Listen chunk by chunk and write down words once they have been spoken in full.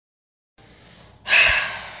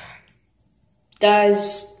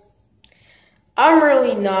Guys, I'm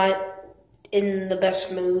really not in the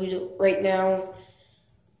best mood right now.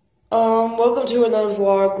 Welcome to another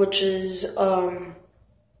vlog, which is,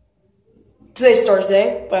 today's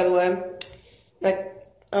Thursday, by the way.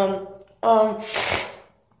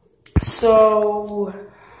 So,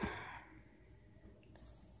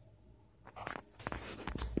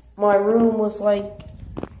 my room was like,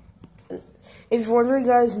 if you're wondering,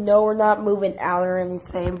 guys, no, we're not moving out or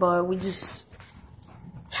anything, but we just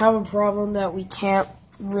have a problem that we can't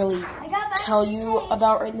really tell you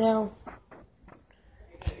about right now.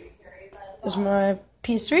 This is my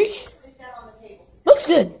PS3. Looks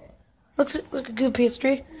good. Looks like a good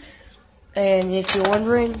PS3. And if you're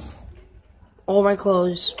wondering, all my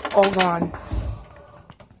clothes, all gone.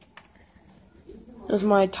 There's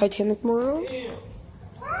my Titanic room. You're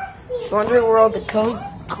wondering where all the clothes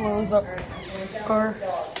are.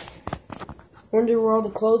 Wondering where all the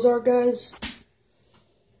clothes are, guys?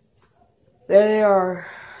 There they are,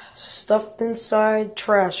 stuffed inside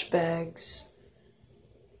trash bags.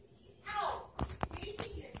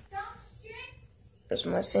 There's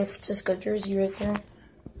my San Francisco jersey right there.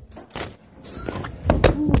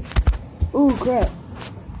 Ooh, crap.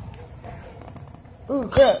 Ooh,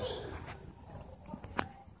 crap.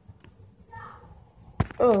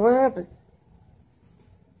 Oh, what happened?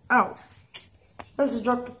 Ow. I just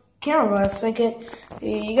dropped the camera by a second.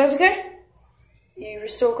 You guys okay? You're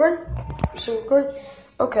still recording? You're still recording?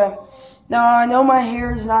 Okay. Now, I know my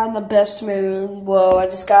hair is not in the best mood. Well, I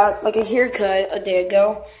just got, like, a haircut a day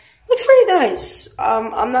ago. Looks pretty nice.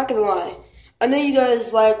 I'm not gonna lie. I know you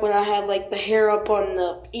guys like when I have, like, the hair up on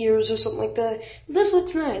the ears or something like that. This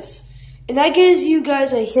looks nice. And that gives you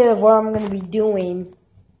guys a hint of what I'm gonna be doing.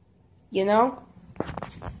 You know?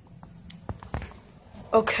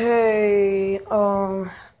 Okay,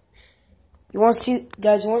 you want to see,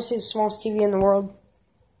 guys, you want to see the smallest TV in the world?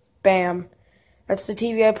 Bam. That's the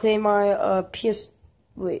TV I play my,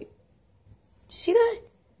 wait. Did you see that?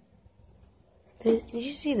 Did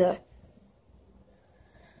you see that?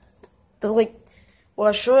 Well,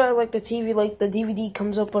 I show you, like, the TV, like, the DVD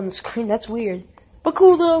comes up on the screen. That's weird. But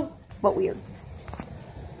cool, though. But weird.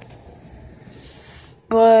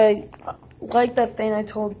 But, like that thing I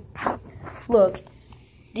told, look.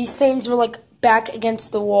 These things were, like, back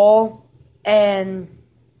against the wall, and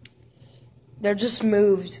they're just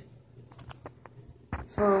moved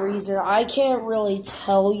for a reason. I can't really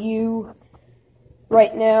tell you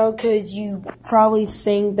right now, because you probably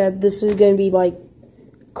think that this is going to be, like,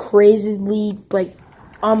 crazily, like,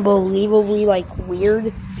 unbelievably, like,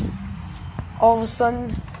 weird all of a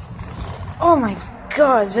sudden. Oh my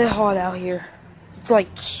god, is it hot out here. It's,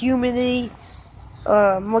 like, humidity,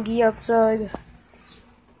 muggy outside.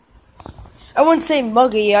 I wouldn't say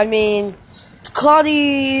muggy, I mean, it's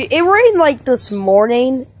cloudy. It rained, like, this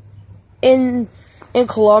morning in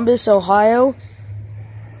Columbus, Ohio.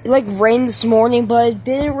 It, like, rained this morning, but it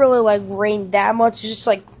didn't really, like, rain that much. It's just,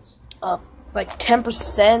 like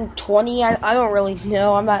 10%, 20, I don't really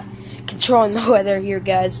know. I'm not controlling the weather here,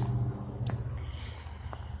 guys.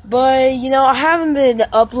 But, you know, I haven't been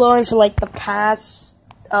uploading for, like, the past,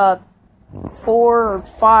 4 or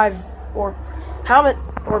 5, or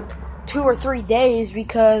 2 or 3 days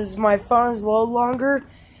because my phone is low longer.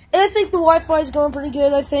 And I think the Wi-Fi is going pretty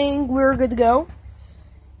good. I think we're good to go.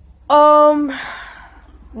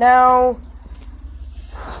 Now,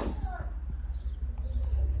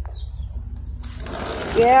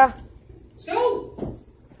 yeah. Let's go.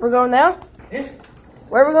 We're going now? Yeah.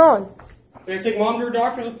 Where are we going? We're going to take Mom to her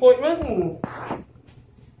doctor's appointment, and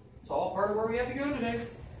it's all part of where we have to go today.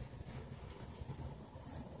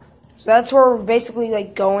 So that's where we're basically,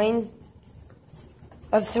 like, going.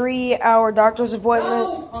 A 3-hour doctor's appointment.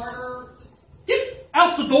 No, Carter. Get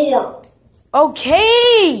out the door.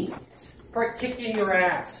 Okay. Probably kick in your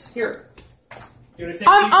ass. Here.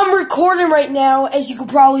 I'm recording right now, as you can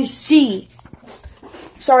probably see.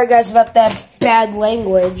 Sorry, guys, about that bad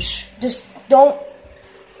language. Just don't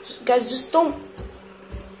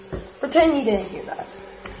pretend you didn't hear that.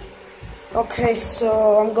 Okay,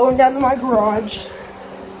 so I'm going down to my garage.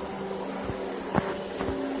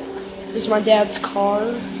 This is my dad's car.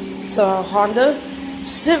 It's a Honda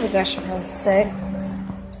Civic, I should have to say.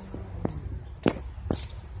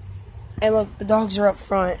 And look, the dogs are up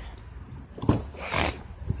front.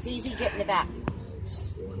 Daisy, get in the back.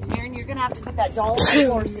 Aaron, you're going to have to put that doll on the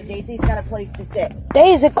floor so Daisy's got a place to sit.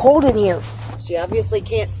 Day, is it cold in here? She obviously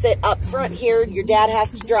can't sit up front here. Your dad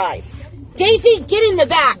has to drive. Daisy, get in the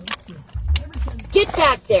back. Get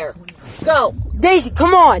back there. Go. Daisy,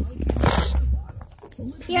 come on.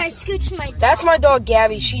 Yeah, I scooched my dog. That's my dog,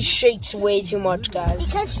 Gabby. She shakes way too much,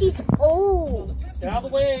 guys. Because she's old. Get out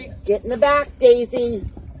of the way. Get in the back, Daisy.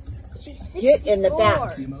 She's 64. Get in the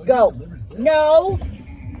back. Go. No.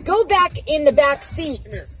 Go back in the back seat.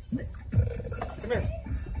 Come here.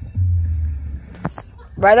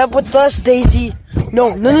 Right up with us, Daisy.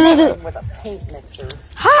 No. With a paint mixer.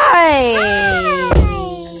 Hi.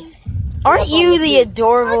 Hi. Aren't you the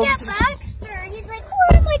adorable? Look at Baxter. He's like,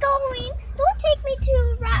 where am I going? Don't take me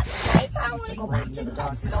to rat place. I want to go back to the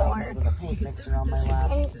pet store. With a paint mixer on my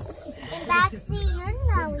lap. And Baxter, you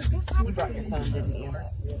know, we just had You brought your phone, didn't you? to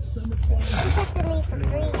pick me for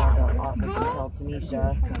free now. Office to tell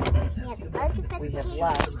Tanisha we have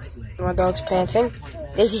left. My dog's panting.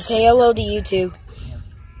 Daisy, say hello to YouTube.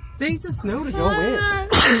 They just know to go in.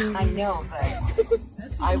 I know, but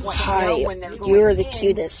I want to Hi, know when they're going you're the in,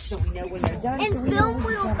 cutest. so we know when they're done. And Bill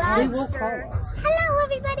Will They will Baxter. call us. Hello,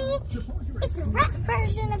 everybody. It's a rat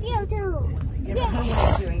version of YouTube.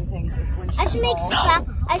 Yeah. Doing things is when I should make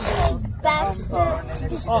Baxter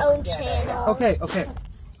his own channel. Okay.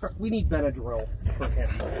 We need Benadryl for him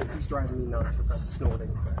because he's driving me nuts with that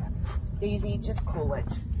snorting. Daisy, just cool it.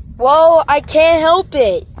 Well, I can't help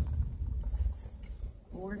it.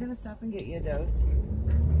 Well, we're gonna stop and get you a dose.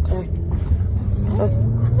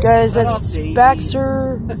 Guys, Shut up, that's Daisy.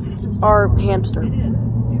 Baxter, This is just our hamster. It is.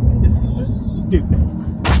 It's stupid. This is just stupid.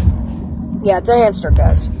 Yeah, it's a hamster,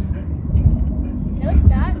 guys. No, it's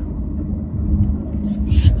not.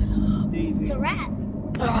 Daisy. It's a rat.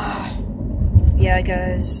 Yeah,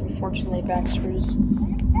 guys, unfortunately, Baxter's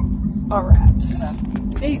a rat.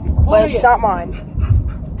 Daisy, But quiet. it's not mine.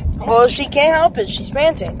 Well, she can't help it. She's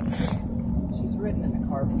panting. She's ridden in a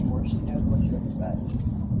car before. She knows what to expect.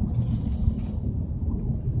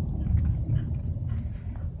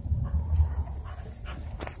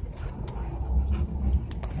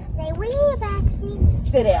 Say wee,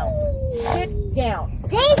 Baxter. Sit down. Sit down.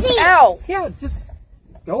 Daisy! Ow! Yeah, just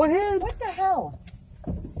go ahead. What the hell?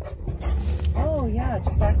 Oh yeah,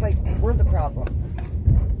 just act like we're the problem.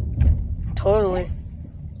 Totally.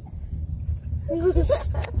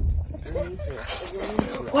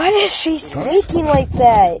 Why is she squeaking like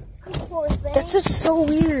that? Poor thing. That's just so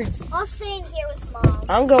weird. I'll stay in here with Mom.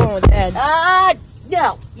 I'm going with Dad.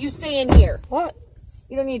 No, you stay in here. What?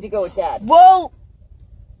 You don't need to go with Dad. Whoa!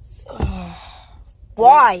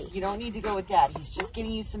 Why? You don't need to go with Dad. He's just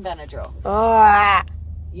getting you some Benadryl. Ah!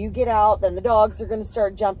 You get out, then the dogs are going to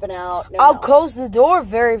start jumping out. No, I'll no. close the door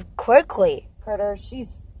very quickly. Carter,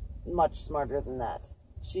 she's much smarter than that.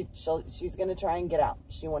 She's going to try and get out.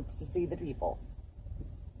 She wants to see the people.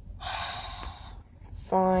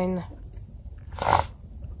 Fine.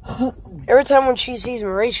 Every time when she sees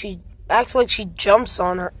Marie, she acts like she jumps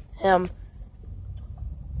on him.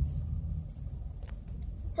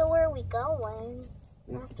 So where are we going?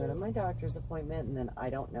 I have to go to my doctor's appointment, and then I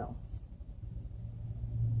don't know.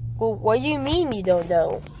 Well, what do you mean you don't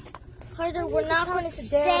know? Carter, we're not going to to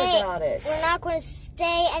stay. Dad about it. We're not going to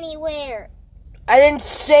stay anywhere. I didn't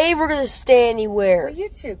say we're gonna stay anywhere. Well, you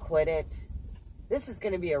two quit it. This is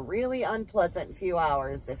going to be a really unpleasant few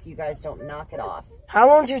hours if you guys don't knock it off. How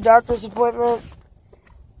long's your doctor's appointment?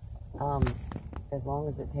 As long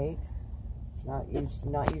as it takes. It's not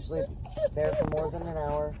usually there for more than an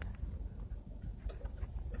hour.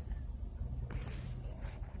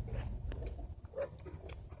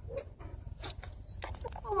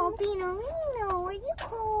 Oh, Beanerino, are you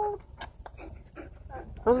cold?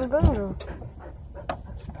 Where's the bedroom?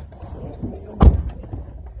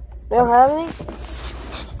 They don't have any?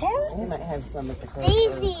 They might have some at the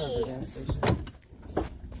Daisy! gas station.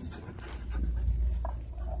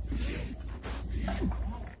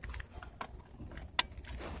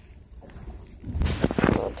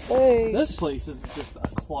 Okay. This place is just a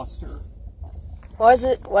cluster. Why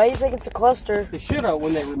do you think it's a cluster? They should have,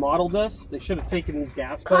 when they remodeled this, they should have taken these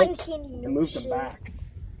gas pipes Cotton and moved them back.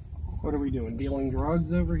 What are we doing? Dealing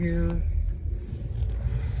drugs over here?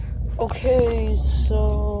 Okay,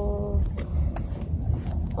 so...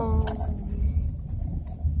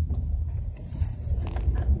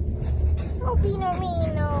 Oh,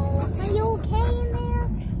 Beanerino, are you okay in there?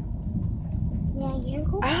 Yeah, you're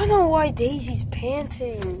cool. I don't know why Daisy's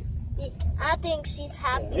panting. I think she's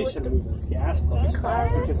happy They with should have moved those gas pipes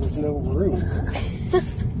back because there's no room.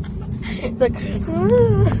 It's like...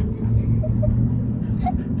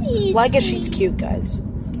 Daisy. Like it, she's cute, guys.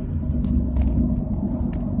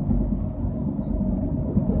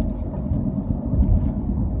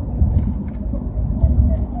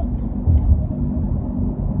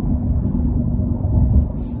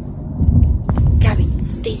 Gabby,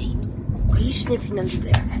 Daisy, why are you sniffing under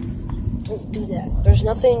there? Don't do that. There's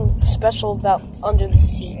nothing special about under the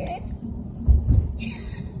seat.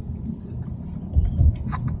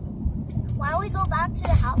 Why don't we go back to the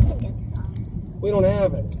house and get some. We don't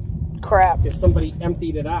have it. Crap. If somebody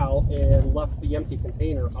emptied it out and left the empty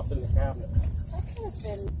container up in the cabinet. That could have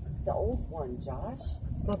been the old one, Josh.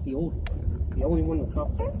 It's not the old one. It's the only one that's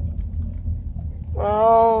up there.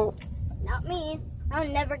 Well, Not me. I'll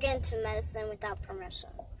never get into medicine without permission.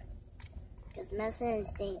 Because medicine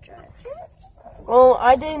is dangerous. well,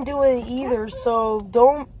 I didn't do it either, so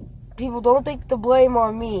people don't take the blame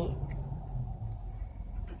on me.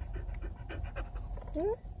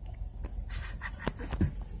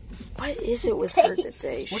 What is it with her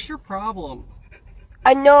today? What's your problem?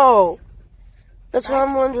 I know. That's what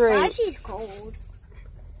I'm wondering. Why she's cold?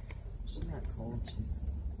 She's not cold.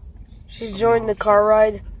 She's joined the car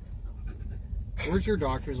ride. Where's your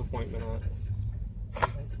doctor's appointment at?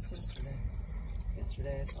 Since yesterday.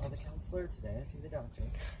 Yesterday I saw the counselor. Today I see the doctor.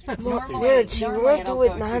 That's Well, stupid. weird. She normally won't I do don't it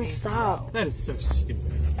go 2 days in a nonstop. row. That is so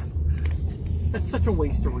stupid. That's such a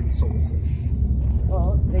waste of resources.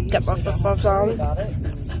 Well, they Get my usually don't flip-flops worry on. about it.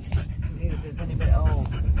 And if there's anybody,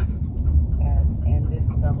 and did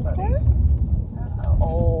somebody.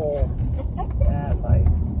 Oh, that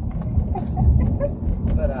bites.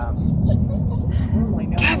 But normally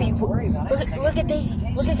no Gabby, one has to worry about it. look at Daisy.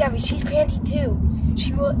 Look at Gabby. She's panty too.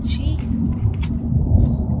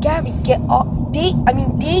 Gabby, get off.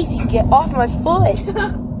 Daisy, get off my foot.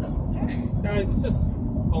 Guys, just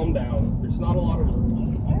calm down. There's not a lot of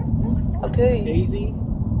room. Okay. Daisy,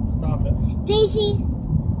 stop it. Daisy,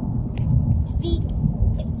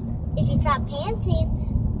 if you stop panting,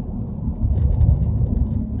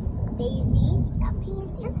 Daisy, stop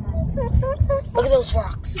panting. Look at those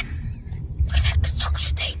rocks. Look at that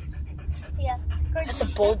construction thing. Yeah. That's a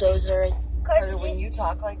bulldozer. Carter, when you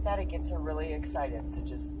talk like that, it gets her really excited. So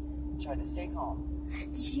just try to stay calm.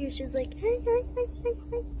 She's like,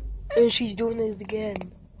 And she's doing it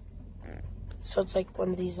again. So it's like one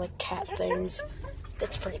of these like cat things.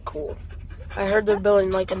 That's pretty cool. I heard they're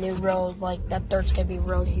building like a new road, like that dirt's gonna be a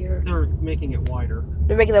road here. They're making it wider.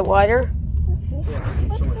 They're making it wider? Yeah,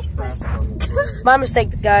 there's so much traffic on the road. My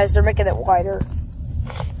mistake, guys, they're making it wider.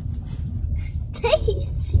 Daisy.